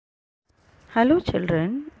Hello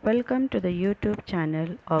children, welcome to the YouTube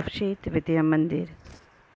channel of Sheet Vidya Mandir.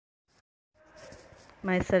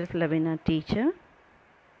 Myself Philomena teacher,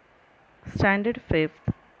 Standard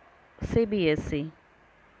 5th CBSE,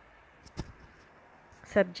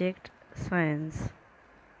 Subject Science.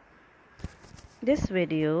 This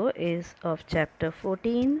video is of Chapter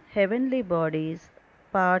 14 Heavenly Bodies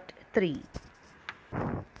Part 3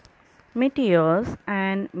 Meteors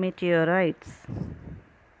and Meteorites.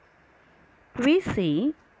 We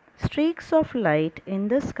see streaks of light in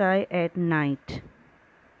the sky at night.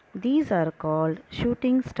 These are called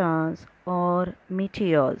shooting stars or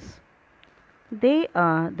meteors. They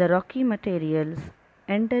are the rocky materials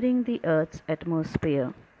entering the Earth's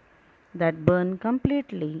atmosphere that burn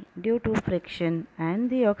completely due to friction and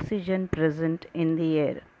the oxygen present in the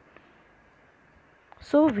air.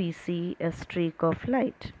 So we see a streak of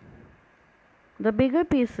light. The bigger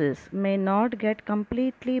pieces may not get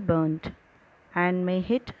completely burnt and may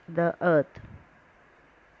hit the Earth.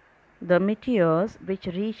 The meteors which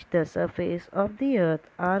reach the surface of the Earth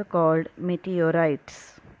are called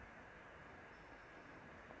meteorites.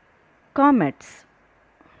 Comets.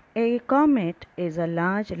 A comet is a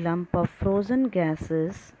large lump of frozen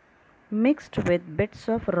gases mixed with bits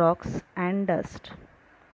of rocks and dust.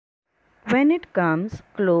 When it comes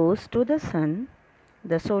close to the sun,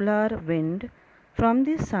 the solar wind from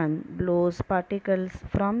the sun blows particles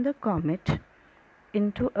from the comet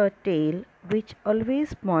into a tail which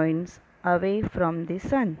always points away from the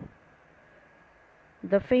sun.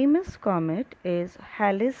 The famous comet is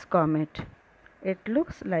Halley's Comet. It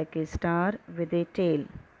looks like a star with a tail.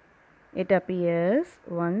 It appears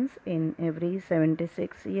once in every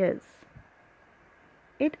 76 years.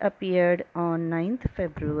 It appeared on 9th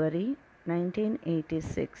February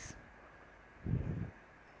 1986.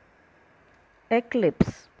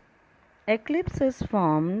 Eclipse. Eclipse is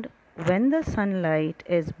formed when the sunlight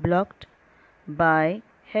is blocked by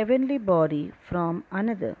heavenly body from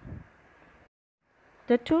another.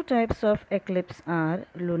 The two types of eclipse are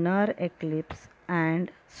lunar eclipse and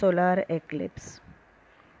solar eclipse.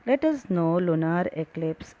 Let us know lunar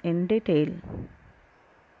eclipse in detail.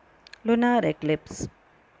 Lunar eclipse.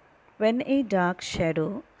 When a dark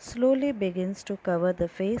shadow slowly begins to cover the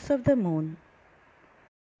face of the moon,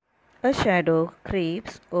 a shadow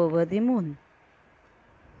creeps over the moon.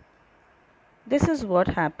 This is what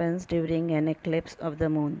happens during an eclipse of the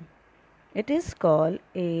moon. It is called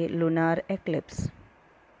a lunar eclipse.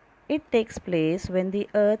 It takes place when the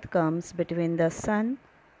earth comes between the sun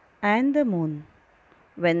and the moon.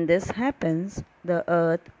 When this happens, the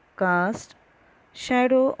earth casts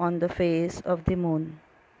shadow on the face of the moon.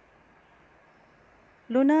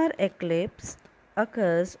 Lunar eclipse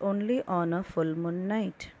occurs only on a full moon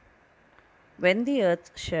night. When the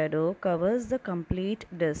earth's shadow covers the complete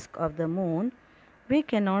disk of the moon, we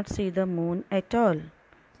cannot see the moon at all,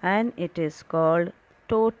 and it is called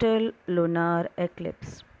total lunar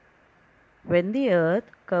eclipse. When the earth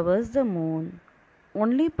covers the moon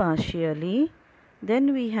only partially,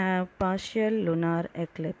 then we have partial lunar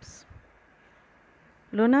eclipse.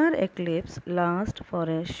 Lunar eclipse lasts for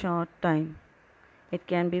a short time. It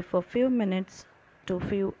can be for few minutes to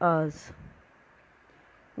few hours.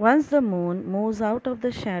 Once the moon moves out of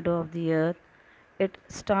the shadow of the earth, it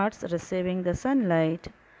starts receiving the sunlight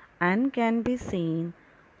and can be seen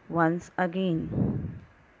once again.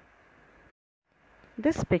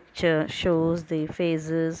 This picture shows the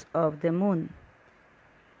phases of the moon.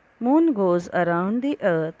 Moon goes around the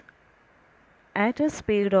earth at a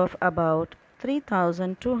speed of about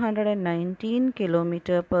 3219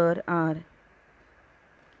 km per hour.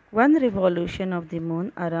 One revolution of the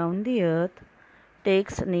moon around the earth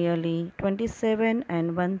takes nearly 27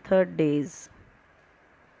 1/3 days.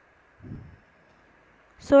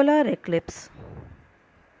 Solar eclipse.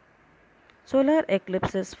 Solar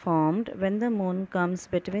eclipse is formed when the moon comes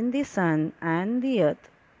between the sun and the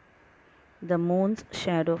earth. The moon's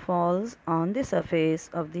shadow falls on the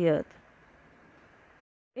surface of the earth.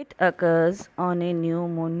 It occurs on a new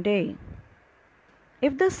moon day.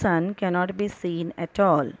 If the sun cannot be seen at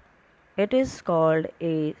all, it is called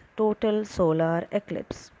a total solar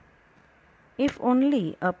eclipse. If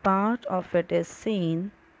only a part of it is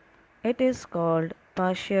seen, it is called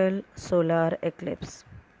partial solar eclipse.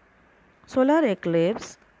 Solar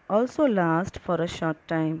eclipse also lasts for a short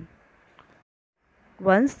time.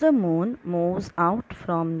 Once the moon moves out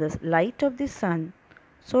from the light of the sun,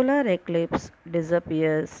 solar eclipse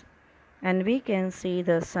disappears and we can see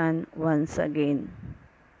the sun once again.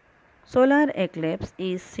 Solar eclipse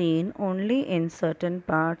is seen only in certain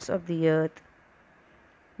parts of the earth,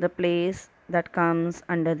 the place that comes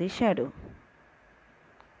under the shadow.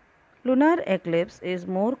 Lunar eclipse is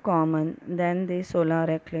more common than the solar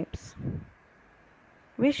eclipse.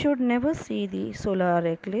 We should never see the solar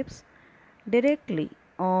eclipse directly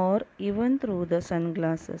or even through the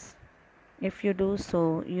sunglasses. If you do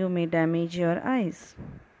so, you may damage your eyes.